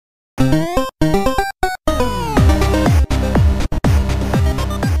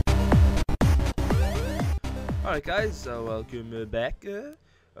Alright guys, welcome back.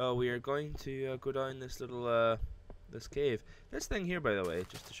 We are going to go down this little, this cave. This thing here, by the way,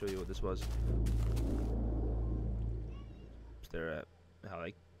 just to show you what this was. Is there a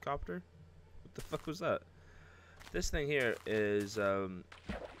helicopter? What the fuck was that? This thing here is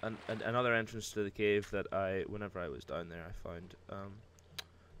another entrance to the cave that whenever I was down there, I found.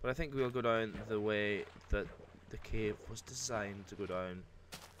 But I think we'll go down the way that the cave was designed to go down,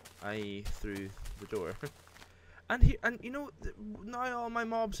 i.e. through the door. And you know, now all my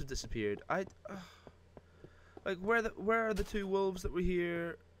mobs have disappeared. Like where are the two wolves that were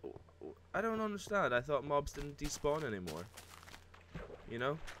here? I don't understand. I thought mobs didn't despawn anymore. You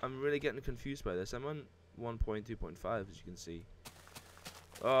know, I'm really getting confused by this. I'm on 1.2.5, as you can see.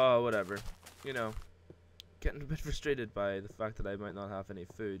 Oh, whatever. You know, getting a bit frustrated by the fact that I might not have any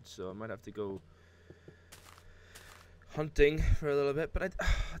food, so I might have to go hunting for a little bit, but I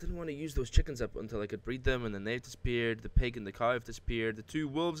didn't want to use those chickens up until I could breed them, and then they've disappeared. The pig and the cow have disappeared. The two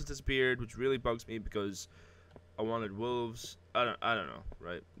wolves have disappeared, which really bugs me because I wanted wolves. I don't know,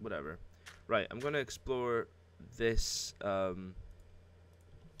 right? Whatever. Right, I'm going to explore this. I'm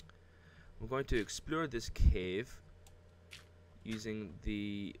going to explore this cave using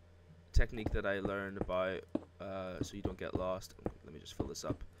the technique that I learned about, so you don't get lost. Let me just fill this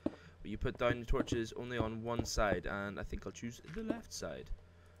up. But you put down the torches only on one side, and I think I'll choose the left side.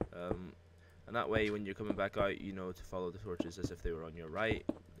 And that way, when you're coming back out, you know to follow the torches as if they were on your right,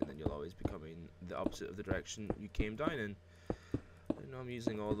 and then you'll always be coming the opposite of the direction you came down in. I know I'm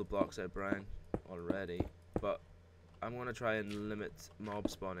using all the blocks I brought already, but I'm going to try and limit mob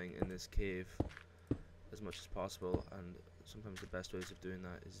spawning in this cave as much as possible, and sometimes the best ways of doing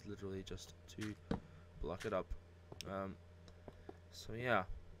that is literally just to block it up. So yeah.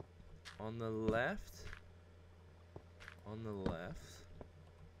 On the left.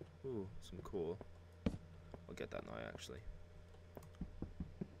 Ooh, some coal. I'll get that now, actually.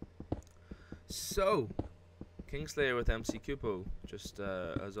 So, Kingslayer with MC Kupo just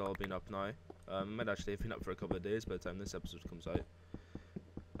has all been up now. Might actually have been up for a couple of days by the time this episode comes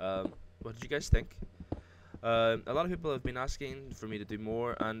out. What did you guys think? A lot of people have been asking for me to do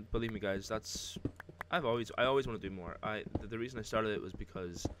more, and believe me, guys, I always want to do more. The reason I started it was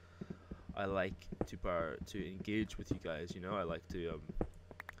because I like to engage with you guys, you know. I like to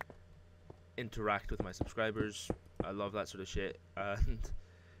interact with my subscribers. I love that sort of shit, and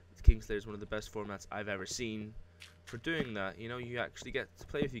Kingslayer is one of the best formats I've ever seen for doing that. You know, you actually get to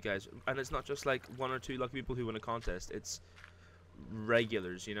play with you guys, and it's not just like one or two lucky people who win a contest. It's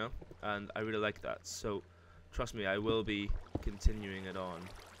regulars, you know, and I really like that. So trust me, I will be continuing it on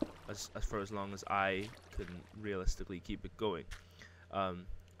for as long as I can realistically keep it going.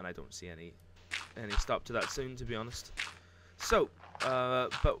 And I don't see any stop to that soon, to be honest. So,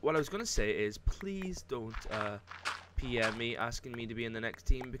 but what I was going to say is, please don't PM me asking me to be in the next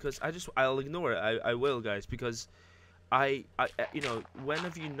team, because I'll ignore it. I will, guys, because you know, when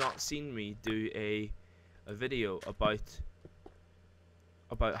have you not seen me do a video about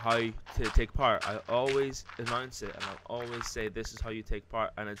how to take part? I always announce it, and I'll always say this is how you take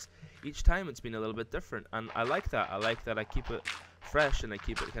part, and each time it's been a little bit different, and I like that. I keep it fresh and I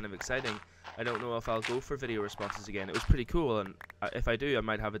keep it kind of exciting. I don't know if I'll go for video responses again. It was pretty cool, and if I do, I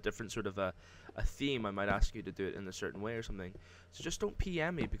might have a different sort of a theme. I might ask you to do it in a certain way or something. So just don't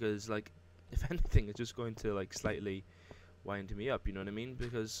PM me, because like, if anything, it's just going to like slightly wind me up, you know what I mean?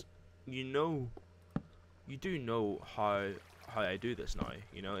 Because you do know how I do this now,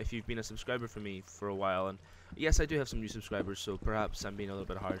 you know. If you've been a subscriber for me for a while, and yes, I do have some new subscribers, so perhaps I'm being a little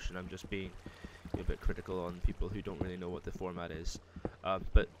bit harsh and I'm just being a bit critical on people who don't really know what the format is.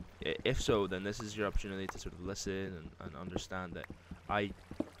 But if so, then this is your opportunity to sort of listen and understand that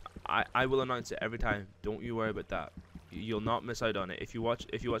I will announce it every time. Don't you worry about that. You'll not miss out on it. If you watch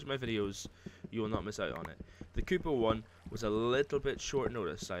my videos, you will not miss out on it. The Koopa one was a little bit short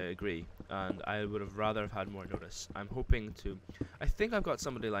notice, I agree, and I would have rather have had more notice. I'm hoping to. I think I've got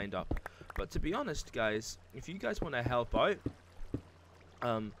somebody lined up, but to be honest, guys, if you guys want to help out,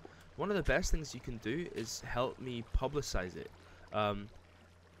 one of the best things you can do is help me publicize it.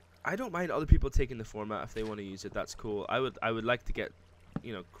 I don't mind other people taking the format if they want to use it. That's cool. I would like to get,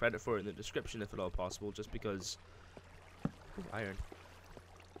 you know, credit for it in the description if at all possible, just because. Oh, iron.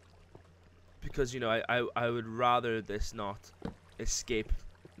 Because, you know, I would rather this not escape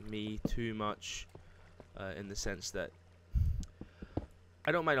me too much, in the sense that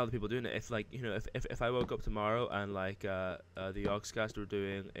I don't mind other people doing it. If, like, you know, if I woke up tomorrow and like the Oxcast were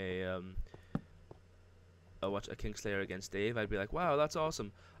doing a Kingslayer against Dave, I'd be like, wow, that's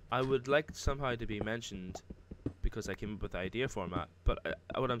awesome. I would like somehow to be mentioned because I came up with the idea format. But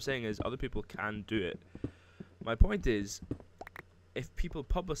what I'm saying is, other people can do it. my point is, if people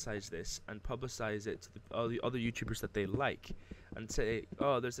publicize this and publicize it to all the other YouTubers that they like, and say,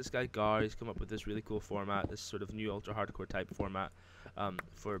 oh, there's this guy Gar, he's come up with this really cool format, this sort of new ultra hardcore type format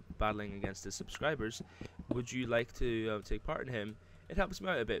for battling against his subscribers, would you like to take part in him? It helps me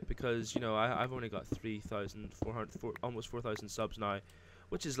out a bit, because, you know, I've only got 3,400, almost 4,000 subs now,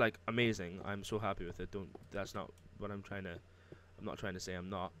 which is like amazing. I'm so happy with it. That's not what I'm not trying to say I'm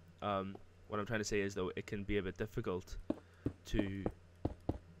not. What I'm trying to say is, though, it can be a bit difficult to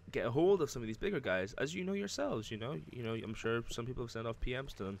get a hold of some of these bigger guys, as you know yourselves. You know, I'm sure some people have sent off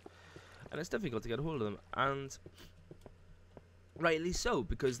PMs to them, and it's difficult to get a hold of them, and rightly so,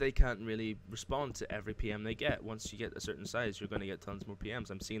 because they can't really respond to every PM they get. Once you get a certain size, you're going to get tons more PMs.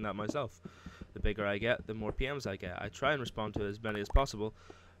 I'm seeing that myself. The bigger I get, the more PMs I get. I try and respond to as many as possible.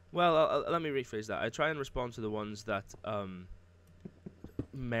 Well, let me rephrase that. I try and respond to the ones that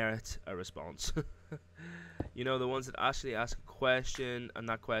merit a response. You know, the ones that actually ask a question, and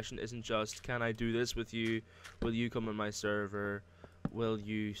that question isn't just, can I do this with you? Will you come on my server? Will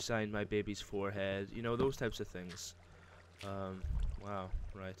you sign my baby's forehead? You know, those types of things. Wow,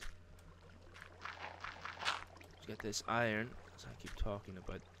 right. Let's get this iron, because I keep talking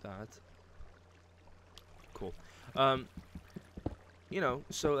about that. Cool. You know,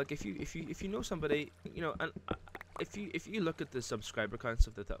 so like if you know somebody, you know, and if you look at the subscriber counts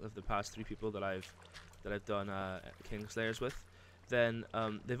of the past 3 people that I've done Kingslayers with, then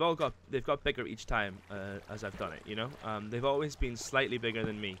they've got bigger each time as I've done it. You know, they've always been slightly bigger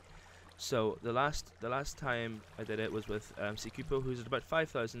than me. So the last time I did it was with Sikupo, who's at about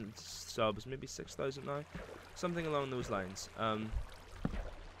 5,000 subs, maybe 6,000 now, something along those lines. Don't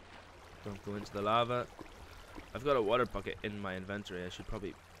go into the lava. I've got a water bucket in my inventory. I should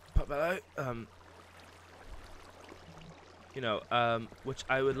probably pop that out. You know, which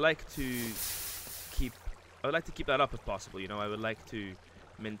I would like to keep. I would like to keep that up if possible. You know, I would like to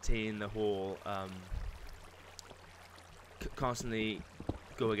maintain the whole constantly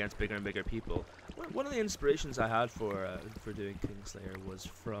go against bigger and bigger people. One of the inspirations I had for doing Kingslayer was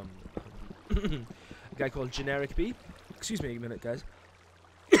from a guy called Generic B. Excuse me a minute, guys.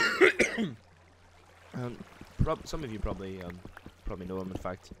 Some of you probably know him. In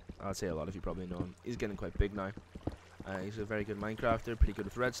fact, I'd say a lot of you probably know him. He's getting quite big now. He's a very good Minecrafter, pretty good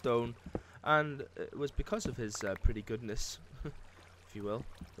with redstone, and it was because of his pretty goodness, if you will,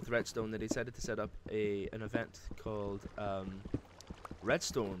 with redstone that he decided to set up an event called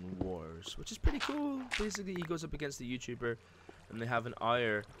Redstone Wars, which is pretty cool. Basically, he goes up against the YouTuber, and they have an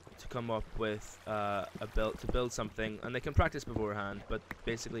hour to come up with a build something, and they can practice beforehand. But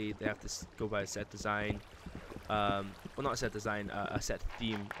basically, they have to go by a set design. Well, not a set design, a set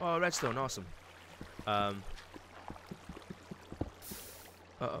theme. Oh, redstone, awesome. Uh-oh.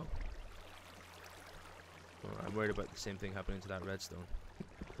 Well, I'm worried about the same thing happening to that redstone.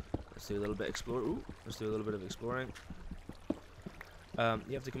 Let's do a little bit let's do a little bit of exploring.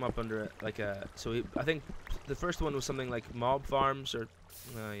 You have to come up under it, like a. So I think the first one was something like mob farms, or.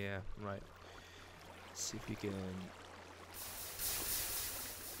 Oh yeah, right. Let's see if we can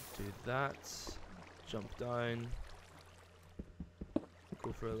do that. Jump down.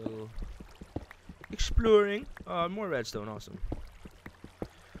 Go for a little exploring. Oh, more redstone, awesome.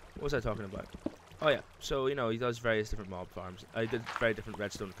 What was I talking about? Oh yeah, so you know, he does various different mob farms. I did very different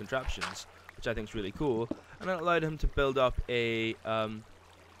redstone contraptions, which I think is really cool, and that allowed him to build up a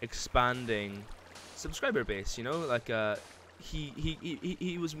expanding subscriber base. You know, like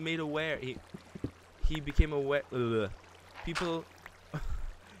he was made aware. He became aware. People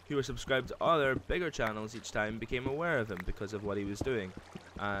who were subscribed to other bigger channels each time became aware of him because of what he was doing,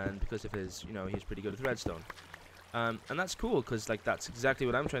 and because of his, you know, he's pretty good with redstone. And that's cool, because like that's exactly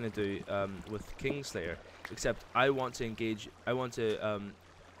what I'm trying to do with Kingslayer, except I want to engage, I want to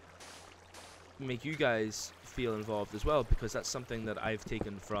make you guys feel involved as well, because that's something that I've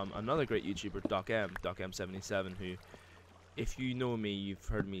taken from another great YouTuber, DocM77, who, if you know me, you've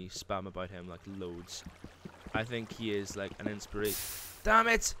heard me spam about him like loads. I think he is like an inspiration. Damn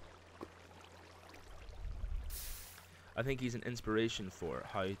it! I think he's an inspiration for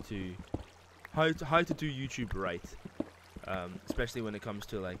how to do YouTube right, especially when it comes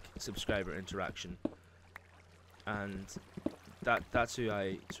to like subscriber interaction, and that's who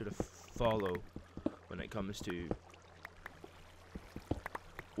I sort of follow when it comes to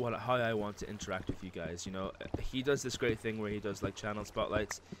how I want to interact with you guys. You know, he does this great thing where he does like channel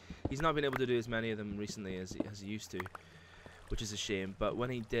spotlights. He's not been able to do as many of them recently as he used to, which is a shame. But when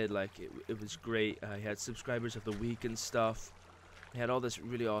he did, like, it was great. He had subscribers of the week and stuff. He had all this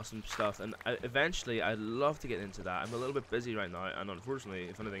really awesome stuff, and eventually I'd love to get into that. I'm a little bit busy right now, and unfortunately,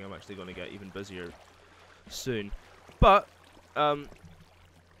 if anything, I'm actually going to get even busier soon. But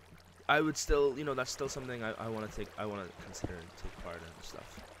I would still, you know, that's still something I want to consider and take part in and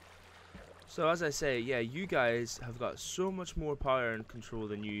stuff. So as I say, yeah, you guys have got so much more power and control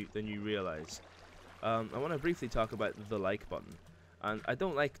than you realize. I want to briefly talk about the like button, and I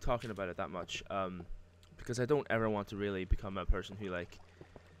don't like talking about it that much, because I don't ever want to really become a person who like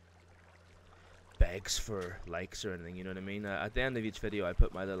begs for likes or anything, you know what I mean? At the end of each video I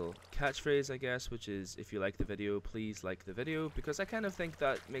put my little catchphrase, I guess, which is, if you like the video, please like the video, because I kind of think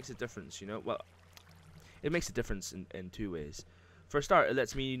that makes a difference, you know? Well, it makes a difference in two ways. For a start, it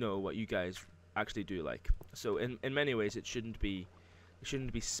lets me know what you guys actually do like. So in many ways it shouldn't be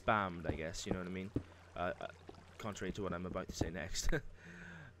spammed, I guess, you know what I mean? Contrary to what I'm about to say next.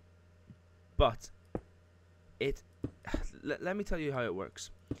 But let me tell you how it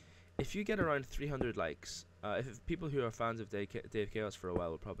works. If you get around 300 likes, if people who are fans of Dave Chaos for a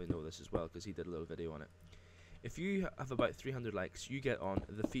while will probably know this as well, because he did a little video on it. If you have about 300 likes, you get on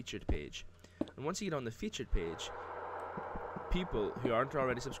the featured page. And once you get on the featured page, people who aren't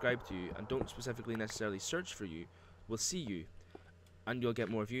already subscribed to you and don't specifically necessarily search for you will see you. And you'll get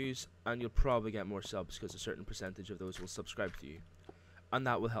more views, and you'll probably get more subs, because a certain percentage of those will subscribe to you. And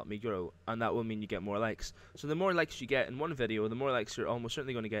that will help me grow, and that will mean you get more likes. So the more likes you get in one video, the more likes you're almost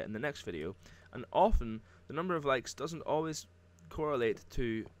certainly going to get in the next video. And often, the number of likes doesn't always correlate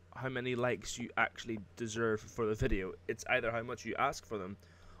to how many likes you actually deserve for the video. It's either how much you ask for them,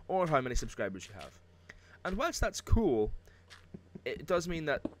 or how many subscribers you have. And whilst that's cool, it does mean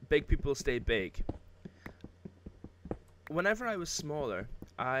that big people stay big. Whenever I was smaller,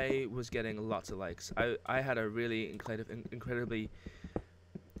 I was getting lots of likes. I had a really incredibly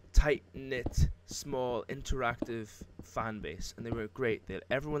tight-knit, small, interactive fan base, and they were great.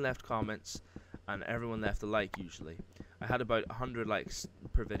 Everyone left comments, and everyone left a like usually. I had about 100 likes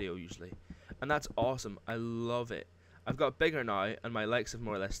per video usually, and that's awesome. I love it. I've got bigger now, and my likes have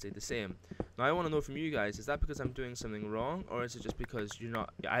more or less stayed the same. Now I want to know from you guys, is that because I'm doing something wrong, or is it just because you're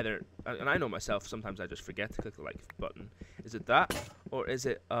not either, and I know myself, sometimes I just forget to click the like button. Is it that, or is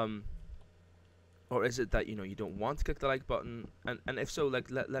it that, you know, you don't want to click the like button? And if so,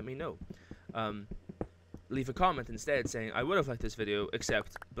 like, let me know. Leave a comment instead saying, I would have liked this video,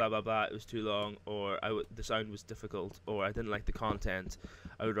 except blah blah blah, it was too long, or the sound was difficult, or I didn't like the content,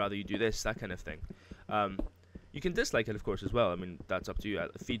 I would rather you do this, that kind of thing. You can dislike it, of course, as well. I mean, that's up to you.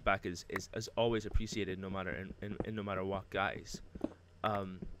 Feedback is always appreciated, no matter no matter what, guys.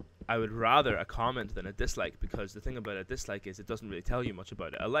 I would rather a comment than a dislike, because the thing about a dislike is it doesn't really tell you much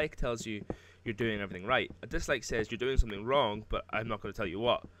about it. A like tells you you're doing everything right. A dislike says you're doing something wrong, but I'm not going to tell you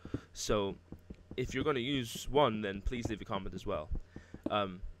what. So if you're going to use one, then please leave a comment as well.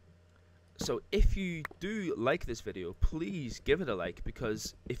 So if you do like this video, please give it a like,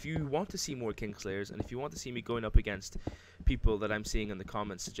 because if you want to see more Kingslayers, and if you want to see me going up against people that I'm seeing in the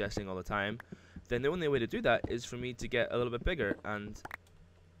comments suggesting all the time, then the only way to do that is for me to get a little bit bigger, and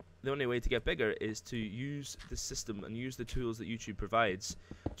the only way to get bigger is to use the system and use the tools that YouTube provides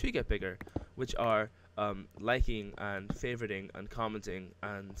to get bigger, which are liking and favoriting and commenting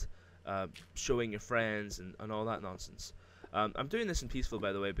and showing your friends and all that nonsense. I'm doing this in peaceful,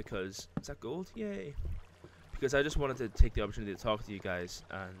 by the way, because is that gold? Yay! Because I just wanted to take the opportunity to talk to you guys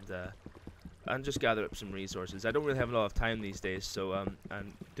and just gather up some resources. I don't really have a lot of time these days, so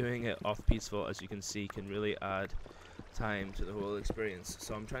and doing it off peaceful, as you can see, can really add time to the whole experience.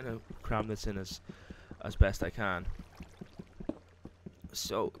 So I'm trying to cram this in as best I can.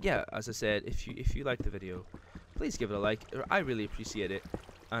 So yeah, as I said, if you like the video, please give it a like. I really appreciate it,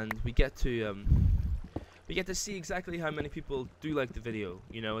 and we get to see exactly how many people do like the video,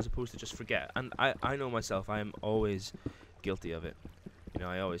 you know, as opposed to just forget. And I know myself, I am always guilty of it. You know,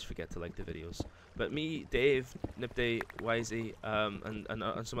 I always forget to like the videos. But me, Dave, Nipday, Wisey, and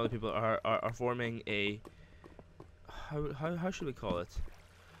some other people are forming a how should we call it?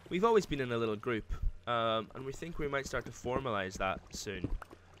 We've always been in a little group, and we think we might start to formalize that soon,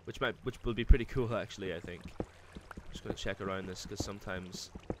 which will be pretty cool actually. I think. I'm just gonna check around this, because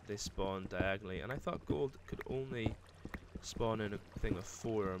sometimes they spawn diagonally, and I thought gold could only spawn in a thing of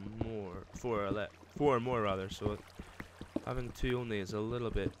four or more rather. So having 2 only is a little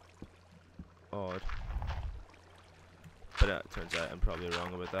bit odd, but it turns out I'm probably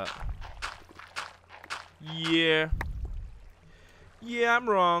wrong about that. Yeah, I'm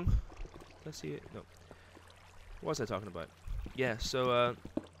wrong. Let's see it. No. What was I talking about? Yeah. So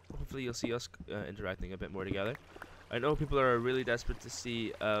hopefully you'll see us interacting a bit more together. I know people are really desperate to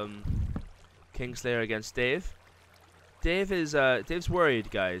see Kingslayer against Dave. Dave's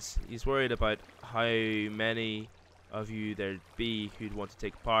worried, guys. He's worried about how many of you there'd be who'd want to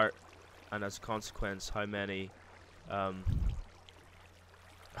take part. and as a consequence, how many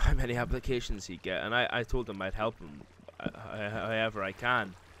applications he'd get. And I told him I'd help him however I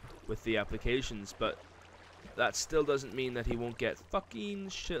can with the applications, but that still doesn't mean that he won't get fucking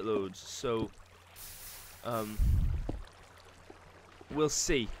shitloads. So we'll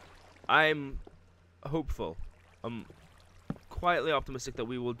see. I'm hopeful. I'm quietly optimistic that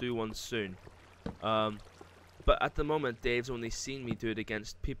we will do one soon. But at the moment, Dave's only seen me do it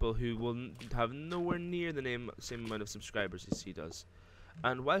against people who will have nowhere near the same amount of subscribers as he does.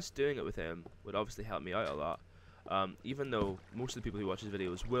 And whilst doing it with him would obviously help me out a lot, even though most of the people who watch his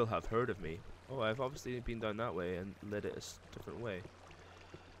videos will have heard of me. Oh, I've obviously been down that way and led it a different way.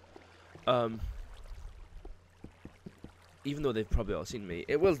 Even though they've probably all seen me,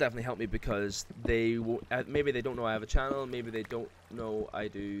 it will definitely help me because they maybe they don't know I have a channel, maybe they don't know I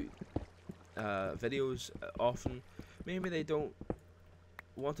do videos often, maybe they don't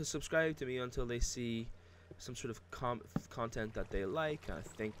want to subscribe to me until they see some sort of content that they like. I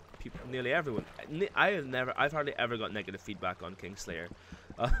think nearly everyone, I've hardly ever got negative feedback on Kingslayer,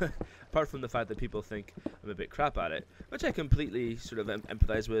 apart from the fact that people think I'm a bit crap at it, which I completely sort of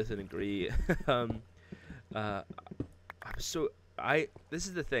empathize with and agree. This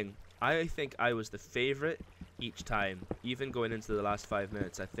is the thing, I think I was the favorite each time, even going into the last 5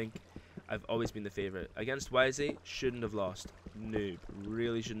 minutes. I think I've always been the favorite. Against Wisey, shouldn't have lost. Noob,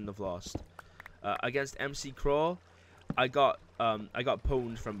 really shouldn't have lost. Against MC Crawl, I got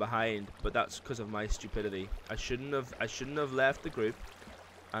pwned from behind, but that's because of my stupidity. I shouldn't have left the group,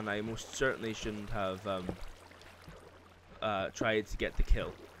 and I most certainly shouldn't have tried to get the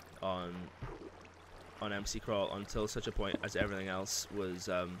kill on MC Crawl until such a point as everything else was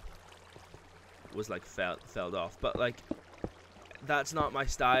like felled off. But like, that's not my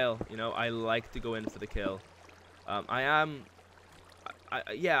style, you know. I like to go in for the kill. I am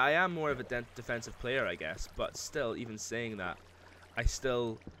more of a defensive player, I guess, but still, even saying that, I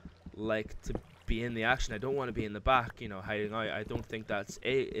still like to be in the action. I don't want to be in the back, you know, hiding out. I don't think that's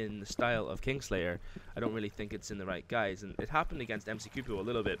in the style of Kingslayer. I don't really think it's in the right guys, and it happened against MC Kupo a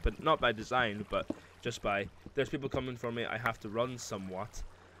little bit, but not by design, but just by, there's people coming for me, I have to run somewhat,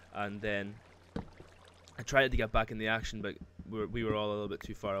 and then I tried to get back in the action, but we were all a little bit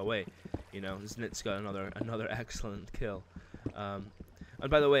too far away, you know. Znit's got another excellent kill. And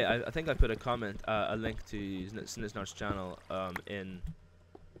by the way, I think I put a comment, a link to Sniznar's channel in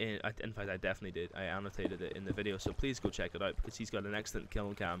fact I definitely did. I annotated it in the video, so please go check it out because he's got an excellent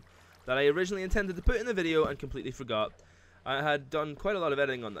kill cam that I originally intended to put in the video and completely forgot. I had done quite a lot of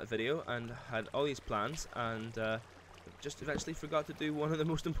editing on that video and had all these plans, and just eventually forgot to do one of the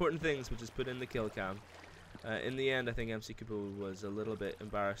most important things, which is put in the kill cam. In the end, I think MC Kupo was a little bit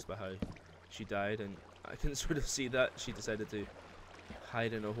embarrassed by how she died, and I can sort of see that she decided to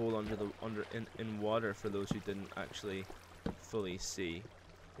hide in a hole in water for those who didn't actually fully see.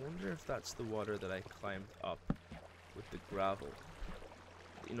 I wonder if that's the water that I climbed up with the gravel.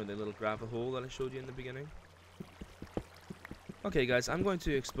 You know, the little gravel hole that I showed you in the beginning? Okay guys, I'm going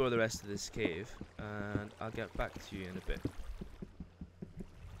to explore the rest of this cave, and I'll get back to you in a bit.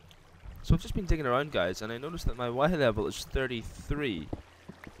 So I've just been digging around, guys, and I noticed that my Y level is 33,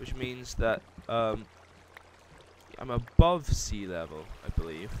 which means that I'm above sea level, I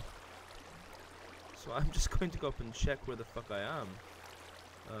believe. So I'm just going to go up and check where the fuck I am,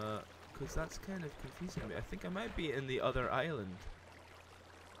 because that's kind of confusing me. I think I might be in the other island.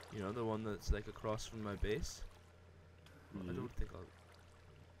 You know, the one that's like across from my base. I don't think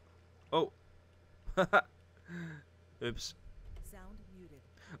I'll... Oh! Oops. Sound muted.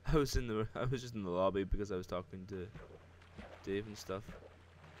 I was just in the lobby because I was talking to Dave and stuff.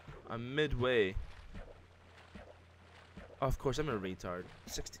 I'm midway. Oh, of course, I'm a retard.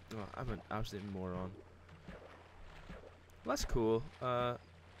 60. Oh, I'm an absolute moron. Well, that's cool. At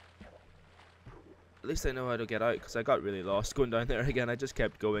least I know how to get out, because I got really lost going down there again. I just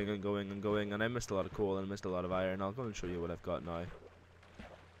kept going and going and going, and I missed a lot of coal and missed a lot of iron. I'll go and show you what I've got now.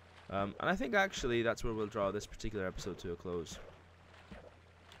 And I think actually that's where we'll draw this particular episode to a close.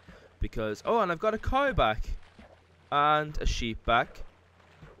 Because, oh, and I've got a cow back. And a sheep back.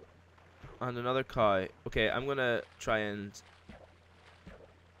 And another cow. Okay, I'm going to try and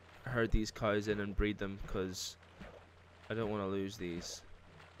herd these cows in and breed them, because I don't want to lose these.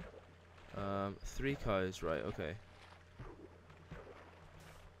 3 cows, right, okay.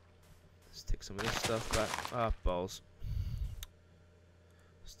 Let's take some of this stuff back. Ah, balls.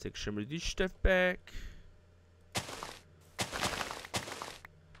 Let's take some of this stuff back.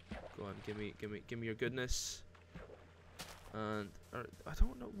 Go on, give me your goodness. And I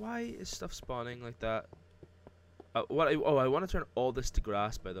don't know why is stuff spawning like that. I want to turn all this to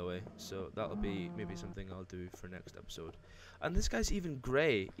grass, by the way. So that'll be maybe something I'll do for next episode. And this guy's even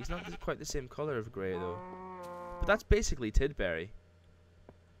grey. He's not quite the same color of grey though. But that's basically Tidberry.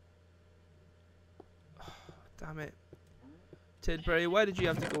 Oh, damn it, Tidberry, why did you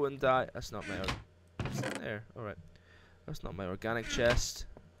have to go and die? That's not my. It's not there. All right. That's not my organic chest.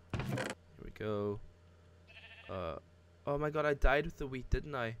 Here we go. Oh my god, I died with the wheat,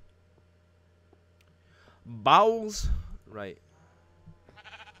 didn't I? Bowels. Right.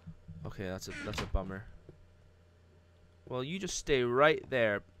 Okay, that's a bummer. Well, you just stay right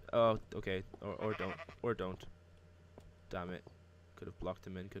there. Oh, okay. Or don't. Damn it. Could have blocked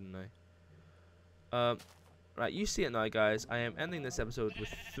him in, couldn't I? Right, you see it now, guys. I am ending this episode with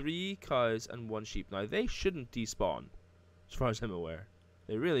 3 cows and 1 sheep. Now, they shouldn't despawn, as far as I'm aware.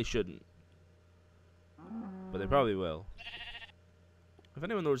 They really shouldn't. But they probably will. If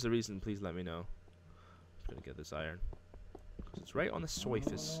anyone knows the reason, please let me know. I'm gonna get this iron. Because it's right on the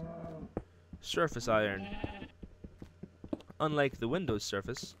surface. Surface iron. Unlike the Windows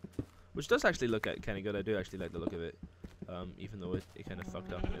surface, which does actually look kind of good. I do actually like the look of it. Even though it kind of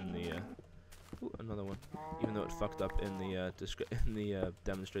fucked up in the... ooh, another one. Even though it fucked up in the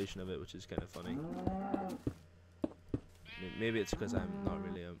demonstration of it, which is kind of funny. Maybe it's because I'm not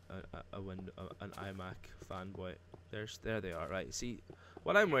really an iMac fanboy. There they are. Right. See,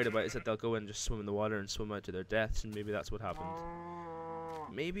 what I'm worried about is that they'll go and just swim in the water and swim out to their deaths, and maybe that's what happened.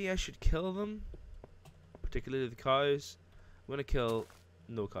 Maybe I should kill them, particularly the cows. I'm gonna kill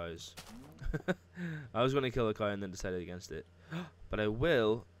no cows. I was gonna kill a cow and then decided against it, but I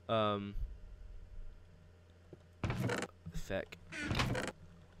will. Feck.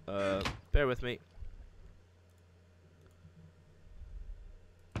 Bear with me.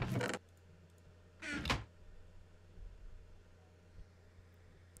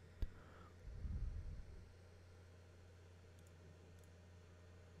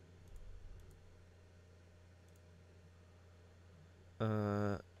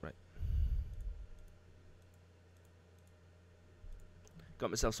 Right.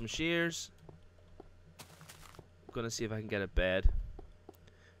 Got myself some shears. Gonna see if I can get a bed.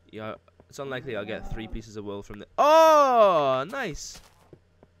 Yeah, it's unlikely I'll get 3 pieces of wool from the. Oh, nice.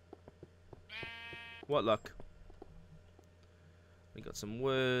 What luck. We got some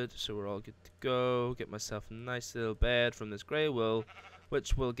wood, so we're all good to go. Get myself a nice little bed from this grey wool,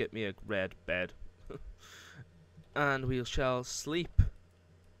 which will get me a red bed. And we shall sleep.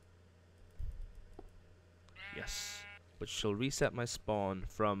 Yes. Which shall reset my spawn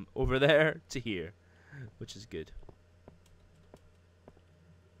from over there to here, which is good.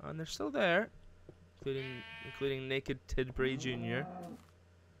 And they're still there, including Naked Tidbury Jr.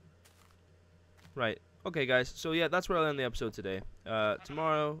 Right. Okay, guys. So yeah, that's where I'll end the episode today.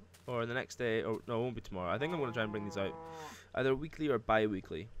 Tomorrow or the next day, or no, it won't be tomorrow. I think I'm gonna try and bring these out either weekly or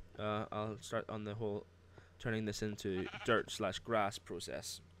bi-weekly. I'll start on the whole turning this into dirt/grass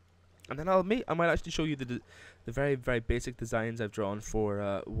process, and then I might actually show you the very basic designs I've drawn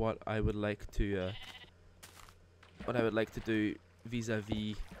for what I would like to do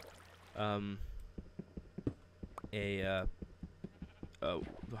vis-a-vis how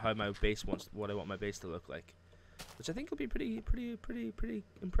my base what I want my base to look like, which I think you'll be pretty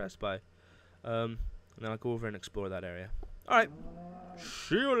impressed by. And then I'll go over and explore that area. All right,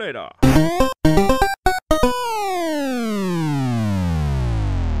 see you later.